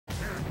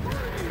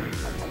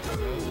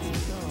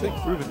Stick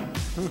proven. I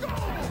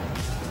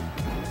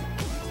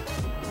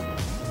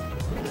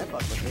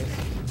fuck with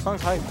this.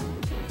 Song's hype.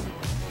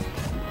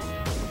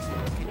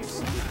 Can you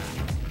see?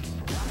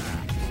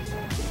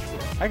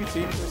 I can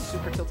see. We're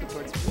super tilted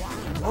towards me.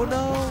 Oh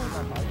no!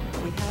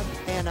 We have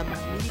an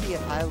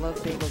immediate I Love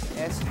Bagels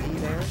SD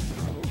there.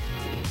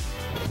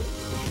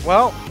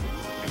 Well,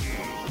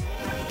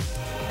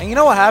 and you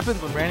know what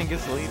happens when Brandon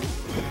gets the lead?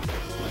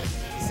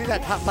 See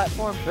that top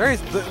platform? There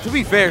is, to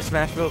be fair,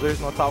 Smashville,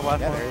 there's no top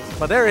platform. Yeah, there is.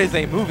 But there is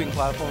a moving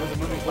platform, There's a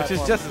moving which is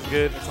platform. just as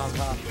good. It's on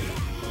top.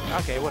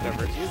 Okay,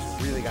 whatever.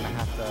 She's really gonna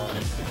have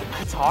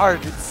to. It's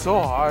hard. It's so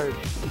hard.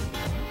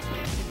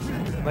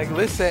 Like,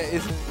 this set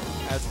isn't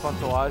as fun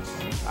to watch,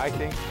 I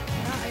think.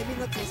 I mean,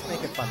 let's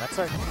make it fun. That's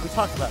our. We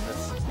talked about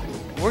this.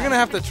 We're going to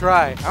have to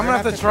try. I'm going to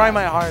have to try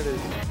my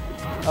hardest.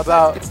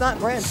 It's not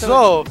brand.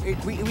 So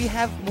we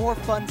have more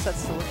fun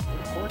sets to look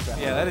forward to.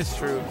 Yeah, that is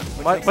true.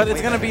 Which But makes it it's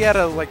way going to be better.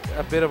 at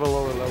a bit of a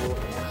lower level.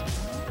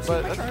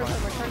 But that's fine.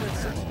 My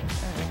cars are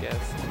I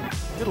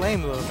guess. You're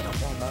lame though.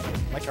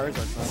 My cars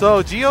are fun.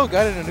 So Gio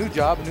got in a new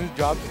job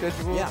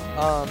schedule.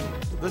 Yeah.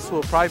 This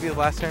will probably be his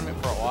last tournament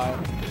for a while.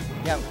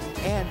 Yeah,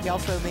 and he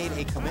also made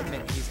a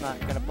commitment. He's not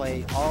going to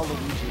play all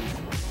Luigi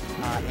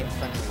in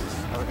friendlies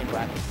or in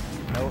bracket.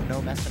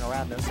 No messing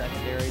around, no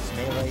secondaries,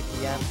 melee,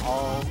 PM,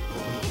 all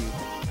Luigi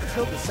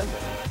until December.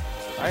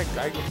 I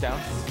get down.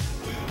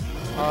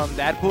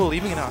 Dadpool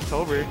leaving in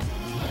October.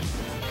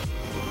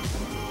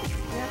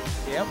 Yeah,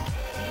 Yep.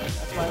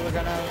 that's why we're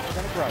gonna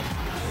grow.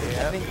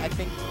 Yeah. I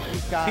think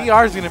we've got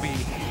PR is gonna be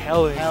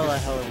hella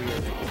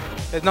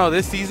weird. No,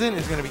 this season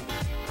is gonna be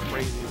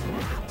crazy.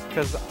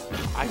 Because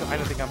I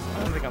don't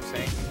think I'm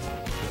saying.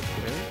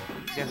 Really?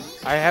 Yeah.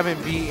 I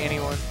haven't beat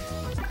anyone.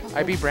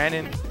 I beat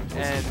Brandon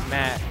and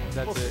Matt.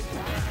 That's it.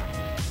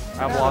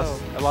 I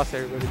lost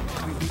everybody.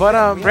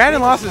 But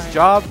Brandon lost his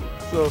job,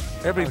 so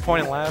everybody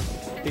point and laugh.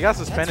 He got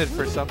suspended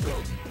for something.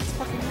 It's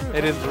fucking rude.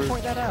 It is Why would you rude.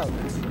 point that out.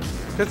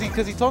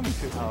 Because he told me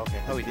to. Oh,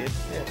 okay. Oh, he did?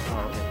 Yeah.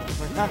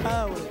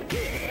 Oh,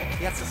 okay.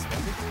 He got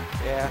suspended?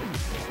 Yeah.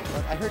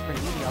 But I heard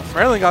Bernini also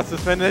Maryland got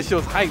suspended. That shit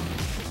was hype.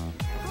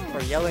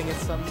 for yelling at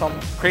some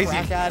crazy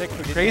crack addict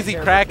who didn't crazy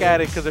care crack about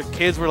addict because their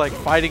kids were like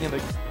fighting in the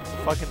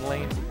fucking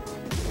lane.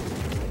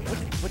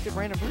 What did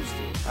Brandon Bruce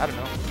do? I don't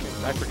know.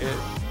 I forget.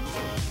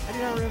 I do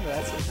not remember.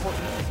 That's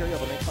important material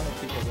to make fun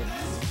of people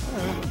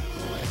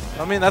with.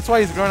 I mean, that's why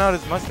he's growing out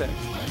his mustache.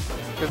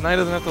 Because now he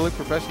doesn't have to look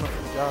professional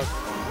for the job.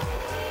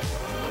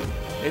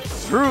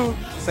 It's true.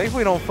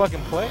 Safeway don't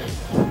fucking play.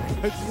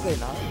 Do they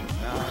not?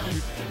 Nah.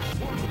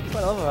 That's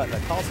what I love about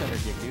that call center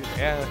gig, dude.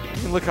 Yeah,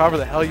 you can look however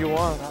the hell you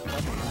want. Not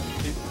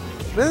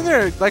fun. Isn't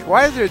there, like,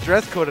 why is there a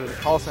dress code at a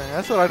call center?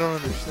 That's what I don't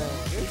understand.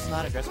 It's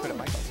not a dress code at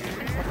my call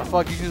center. What the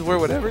fuck? You can just wear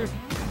whatever?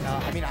 No,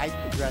 I mean, I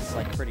dress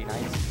like pretty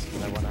nice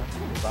because I want to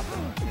move up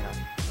and, you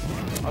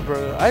know. Oh,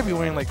 bro, I'd be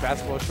wearing like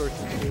basketball shorts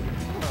and shit.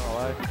 I'm not gonna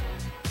lie.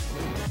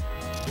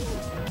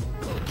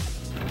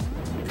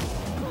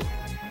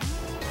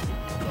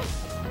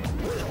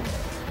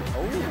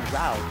 Oh,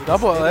 wow.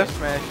 Double left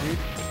smash, dude.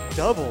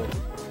 Double?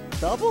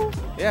 Double?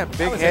 Yeah, That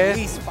big was head. at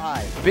least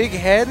 5. Big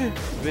head,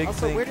 big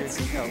Also, thing. where did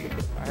C go?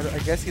 I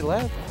guess he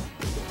left.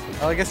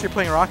 Oh, I guess you're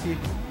playing Rocky.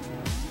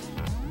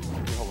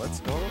 Oh, let's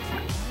go.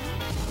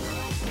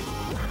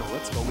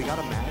 Let's go. We got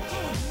a match.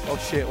 Oh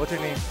shit, what's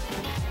your name?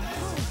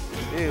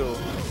 Ew.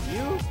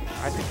 You?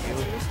 I think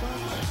you. Your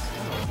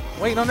response?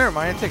 Wait, no, never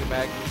mind. I take it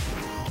back.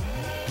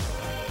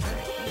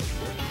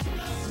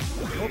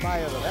 Go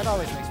bio though. That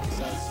always makes me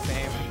sus.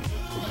 Same.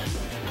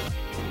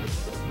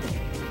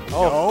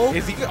 Oh, No.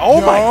 is he?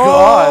 Oh my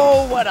god!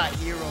 Oh, what a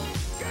hero!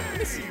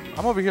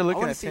 I'm over here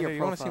looking wanna at see your Tinder.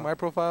 You want to see profile. my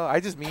profile? I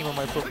just meme on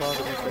my profile.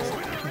 To be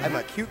fair. I'm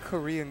a cute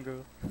Korean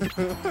girl.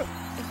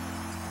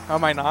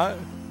 Am I not?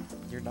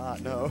 You're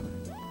not, no.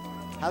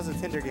 How's the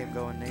Tinder game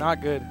going, Nate?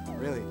 Not good.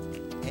 Really.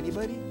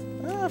 Anybody?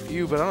 A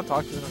few, but I don't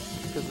talk to them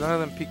because none of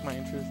them pique my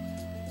interest.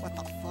 What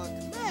the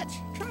fuck? Match.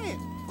 Try it.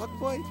 Fuck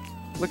boy.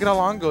 Look at how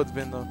long ago it's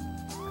been though.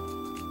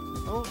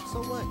 Oh,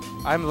 so what?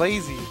 I'm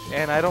lazy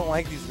and I don't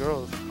like these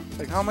girls.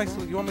 Like, how am I?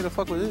 You want me to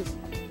fuck with this?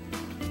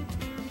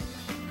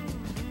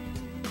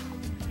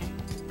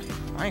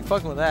 I ain't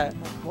fucking with that.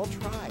 We'll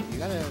try. You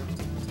gotta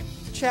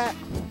chat.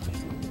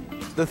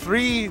 The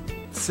 3,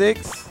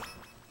 6,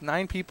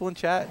 9 people in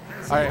chat.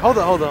 All right, hold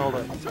on.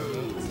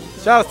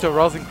 Shout out to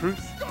Rosencreuz.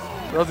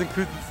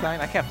 Rosenkreuzstein.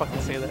 I can't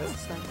fucking say that.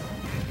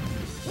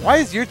 Why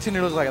does your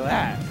Tinder look like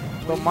that?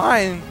 But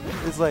mine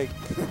is like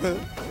this.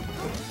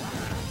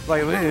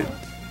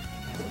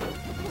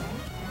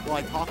 Well,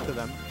 I talk to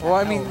them. Well,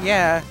 I mean,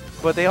 yeah,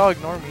 but they all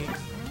ignore me.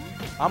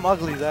 I'm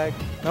ugly, Zach.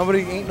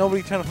 Ain't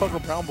nobody trying to fuck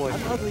with brown boys.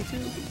 I'm ugly too.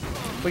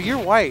 But you're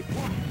white.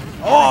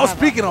 Oh,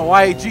 speaking of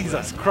white,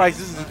 Jesus Christ,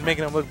 this is just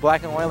making him look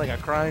black and white like a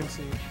crime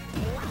scene.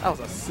 That was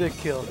a sick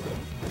kill.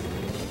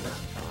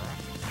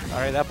 All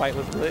right, that fight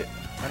was lit.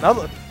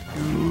 Another.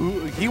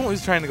 Ooh, he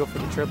was trying to go for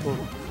the triple.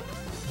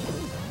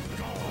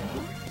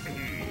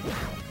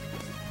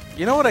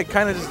 You know what I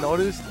kind of just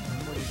noticed?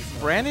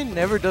 Brandon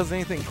never does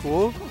anything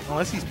cool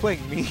unless he's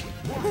playing me.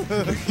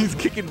 He's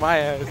kicking my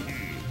ass.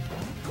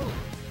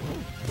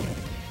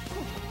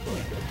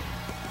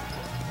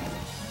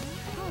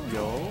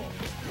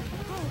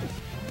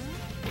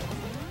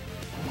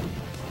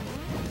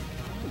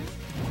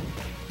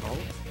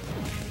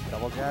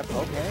 jab.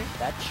 Okay,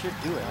 that should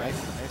do it, right?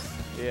 Nice.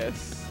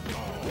 Yes.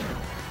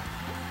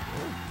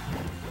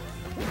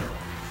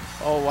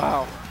 Oh,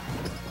 wow.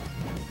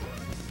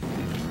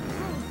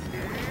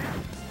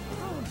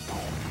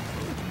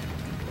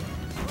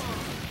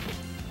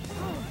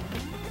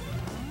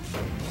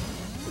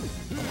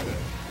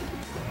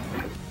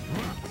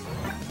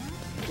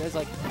 You guys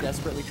like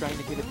desperately trying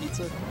to get a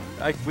pizza?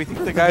 We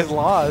think the guy's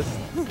lost.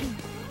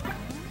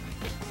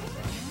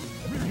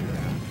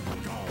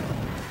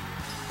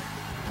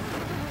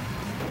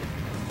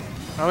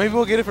 Or maybe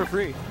we'll get it for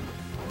free.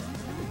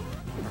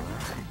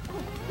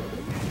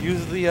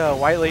 Use the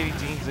white lady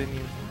jeans and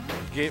you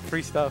get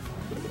free stuff.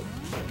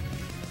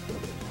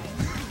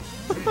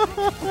 She's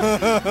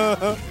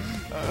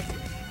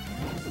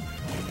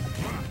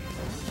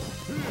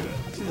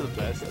the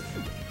best.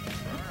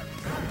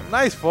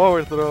 Nice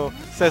forward throw,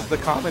 says the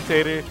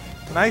commentator.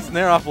 Nice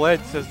nair off ledge,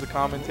 says the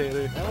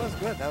commentator. That was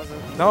good. That was a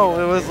No,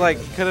 it was like,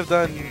 he could have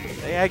done,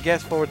 I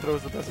guess forward throw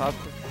is the best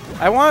option.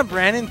 I want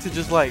Brandon to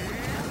just like,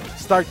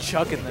 start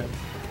chucking them.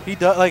 He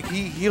does, like,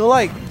 he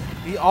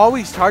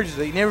always charges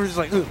it. He never just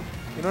like, ugh.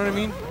 You know what I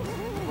mean?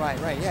 Right,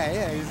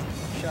 yeah, he's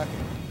chucking.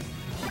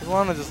 I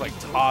want to just like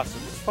toss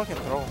him, just fucking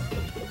throw him.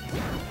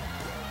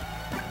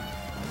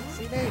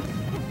 See, Nate,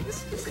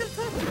 this is gonna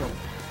talk to him.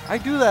 I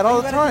do that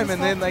all the time,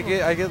 and then I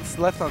get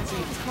left on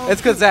scene.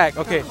 It's because Zach.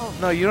 Okay,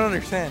 no, you don't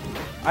understand.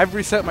 I've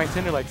reset my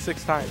Tinder like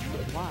 6 times.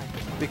 Why?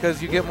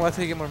 Because you get more,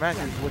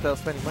 matches without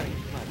spending money.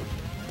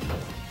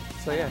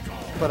 So yeah,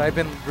 but I've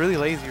been really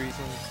lazy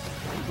recently.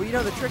 Well, you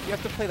know the trick. You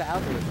have to play the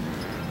algorithm.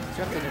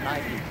 You have to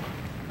deny people.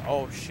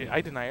 Oh shit,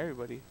 I deny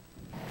everybody.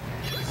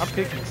 I'm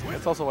picky.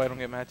 That's also why I don't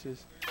get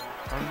matches.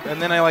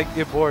 And then I like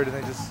get bored and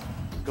I just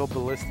go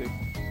ballistic.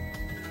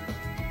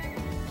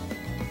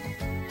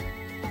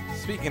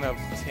 Speaking of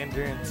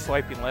Tinder and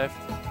swiping left,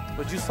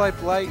 would you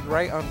swipe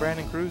right on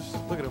Brandon Cruz?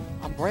 Look at him.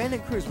 On Brandon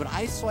Cruz, would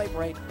I swipe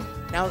right?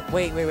 Now,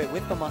 wait,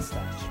 with the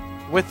mustache.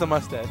 With the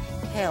mustache.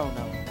 Hell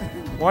no.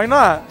 Why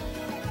not?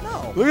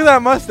 No. Look at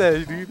that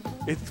mustache, dude.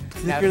 It's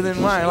thicker than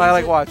mine. I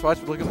like it? watch,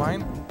 look at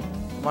mine.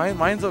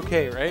 Mine's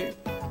okay, right?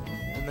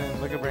 And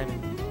then look at Brandon.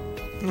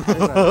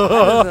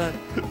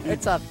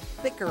 It's a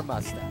thicker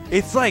mustache.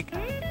 It's like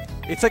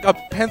a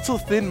pencil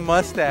thin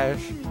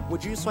mustache.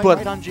 Would you swipe but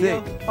right on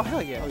Gio? thick. Oh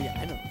hell yeah. Oh yeah,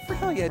 I know. Free.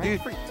 Hell yeah, Right?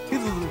 dude. Free.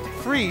 He's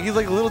free. He's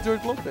like a little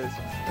George Lopez.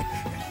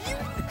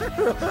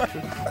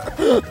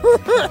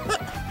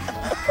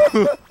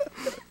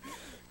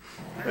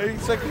 I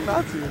expect him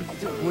not to.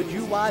 Dude, would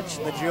you watch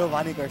the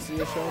Giovanni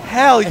Garcia show?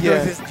 Hell It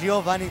yeah. was this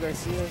Giovanni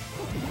Garcia.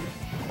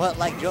 But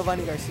like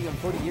Giovanni Garcia in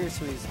 40 years,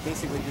 so he's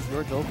basically just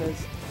George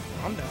Lopez.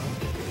 I'm down.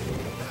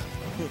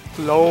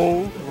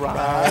 Flow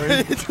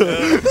right.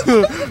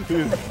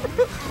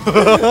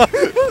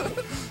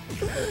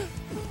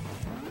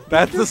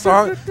 That's the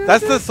song.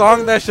 That's the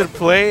song that should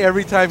play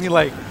every time he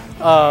like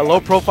low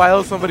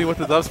profile somebody with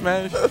the dub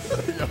smash. Dun,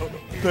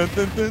 dun,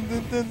 dun, dun,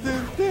 dun,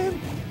 dun, dun.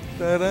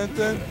 Dun, dun,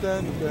 dun,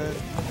 dun, dun.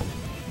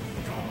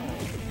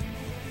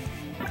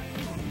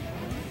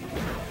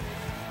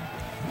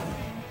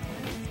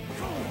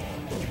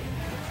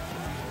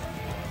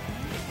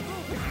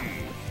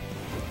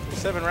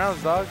 Seven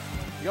rounds, dog.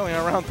 You're only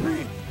on round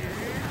 3.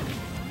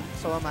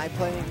 So am I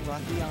playing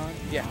Rocky on?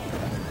 Yeah.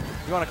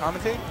 You want to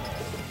commentate?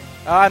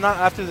 Not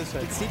after this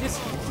set. Did he just?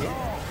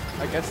 Yeah.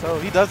 I guess so.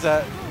 He does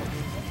that.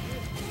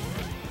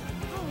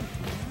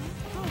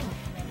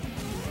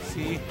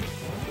 See? He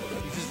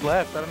just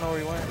left. I don't know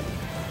where he went.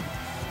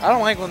 I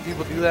don't like when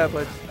people do that,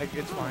 but like,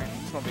 it's fine.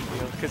 It's no big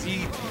deal. Because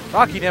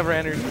Rocky never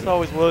enters. He's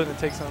always willing to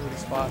take somebody's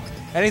spot.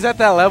 And he's at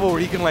that level where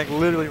he can like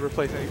literally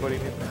replace anybody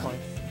in the point.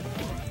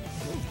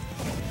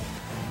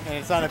 And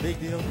it's not a big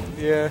deal.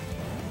 Yeah.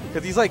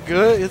 Because he's like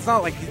good. It's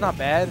not like he's not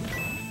bad,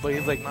 but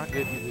he's like not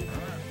good either.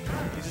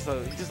 He's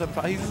just a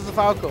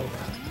Falco.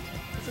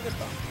 It's a good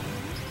thought.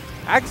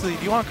 Actually,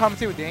 do you want to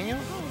commentate with Daniel?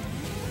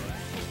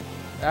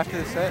 After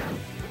the set?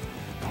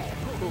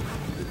 Cool.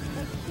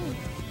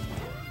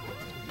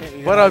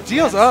 But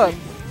Gio's up.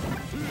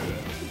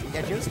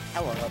 Yeah, Gio's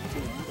hella up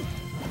too.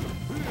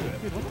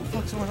 Dude, what the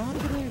fuck's going on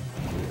today?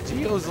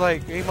 Gio's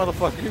like, hey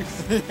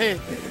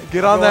motherfuckers.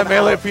 Get on that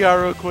melee PR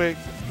real quick.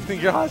 You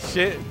think you're hot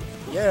shit?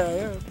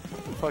 Yeah.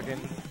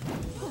 Fucking.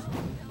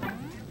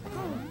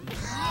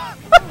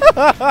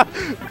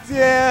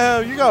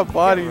 Damn, you got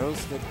body.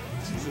 Roasted.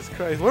 Jesus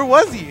Christ. Where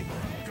was he?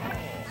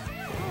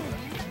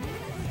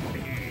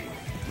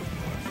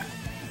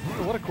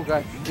 What a cool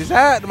guy. Is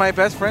that my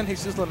best friend,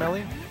 Jesus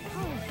Lamelli?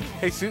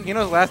 Hey, you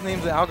know his last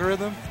name's the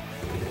algorithm?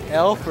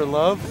 L for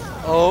love,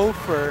 O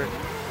for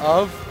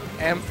of,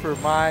 M for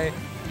my,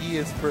 E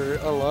is for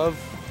a love,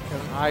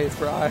 and I is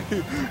for I.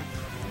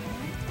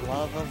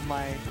 Love of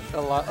my...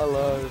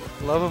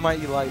 Love of my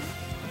E-life.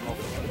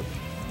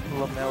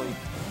 Lamelli.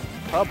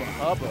 Hubba.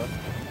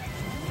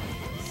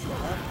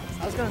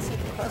 I was gonna say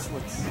the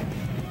Preslets.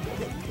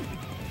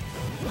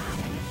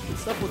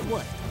 Stuff with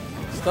what?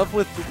 Stuff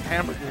with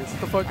hamburgers. What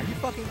the fuck? Are you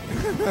fucking...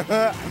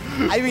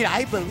 I mean,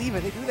 I believe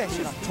it. They do that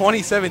shit on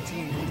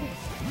 2017.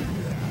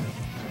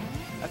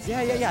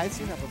 Yeah, I've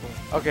seen that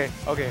before. Okay,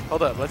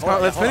 hold up. Let's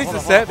Hold on, finish hold the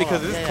on, set hold on.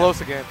 because this Yeah, is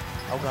close again.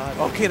 Oh god.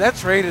 Okay,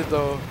 that's rated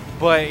though,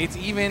 but it's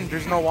even.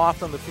 There's no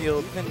waft on the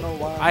field. Even no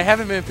why. I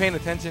haven't been paying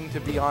attention, to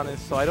be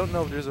honest, so I don't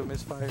know if there's a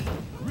misfire.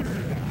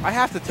 I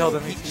have to tell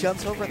them. He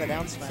jumps over the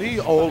down smash. See,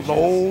 oh,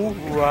 low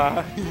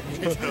right.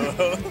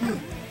 But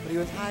he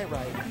was high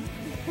right.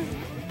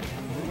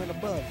 He went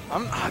above.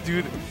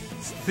 Dude.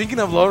 Thinking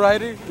of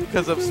lowrider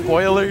because of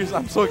spoilers,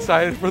 I'm so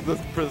excited for the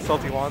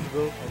Salty Wands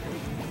build.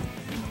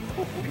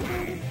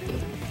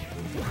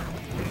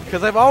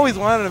 Because I've always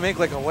wanted to make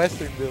like a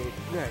Western build.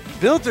 Right.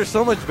 Builds are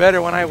so much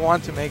better when I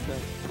want to make them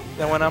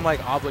than when I'm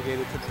like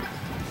obligated to.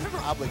 I'm never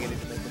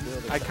obligated to make the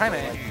build. I kind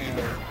of like,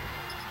 am.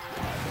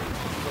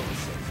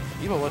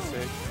 Evo was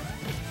sick.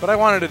 But I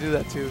wanted to do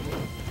that too.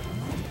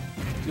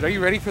 Dude, are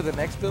you ready for the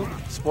next build?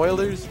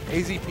 Spoilers,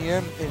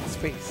 AZPM in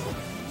space.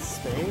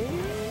 Space?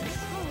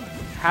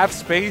 Have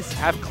space,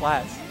 have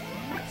class.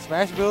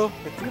 Smash build,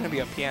 it's going to be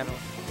a piano.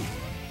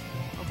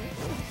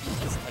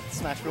 Like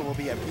Smash Bros will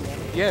be at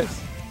piano.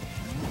 Yes.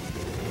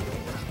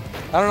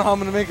 I don't know how I'm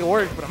going to make it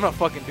work, but I'm going to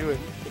fucking do it.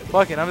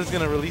 Fuck it, I'm just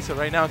going to release it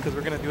right now because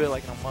we're going to do it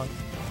like in a month.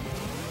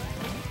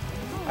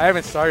 I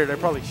haven't started, I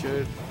probably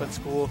should. That's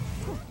cool.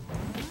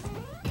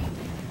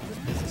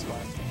 This is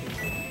fine.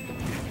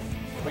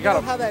 We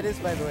got how that is,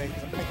 by the way,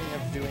 because I'm thinking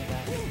of doing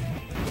that.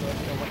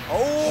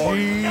 Oh,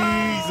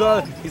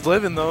 Jesus. He's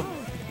living though.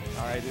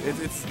 All right,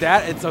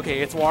 it's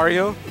okay. It's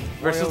Wario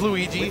versus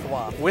Luigi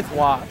with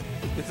Watt.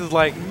 This is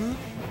like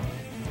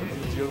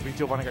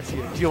Giovanni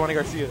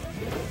Garcia.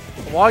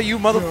 While you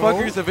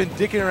motherfuckers have been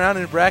dicking around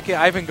in bracket,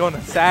 I've been going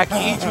to sack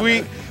each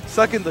week,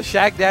 sucking the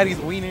Shaq Daddy's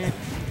wiener.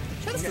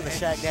 Shout out to the Shaq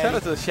Daddy. Shout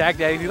out to the Shaq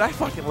Daddy, dude. I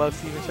fucking love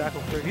Steven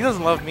Shackelford. He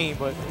doesn't love me,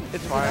 but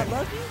it's fine.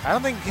 I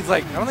don't think he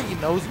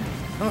knows me.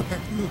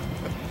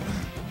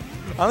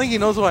 I don't think he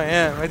knows who I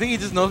am. I think he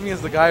just knows me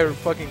as the guy who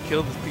fucking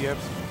killed his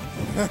PMs.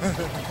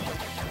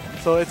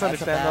 So it's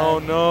understandable. Oh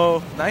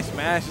no. Nice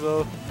smash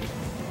though.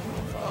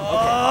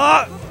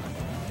 Okay.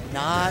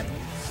 Not.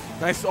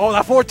 Nice. Oh,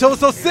 that forward tilt is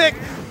so sick.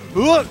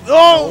 Oh.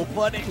 No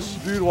punish.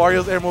 Dude,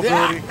 Wario's air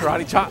mobility.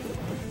 Karate chop.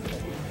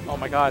 Oh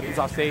my god, he's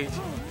off stage.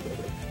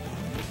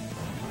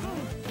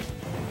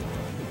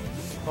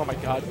 Oh my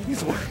god,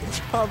 he's one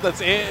job.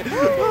 That's it.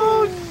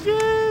 Oh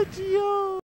shit, yo.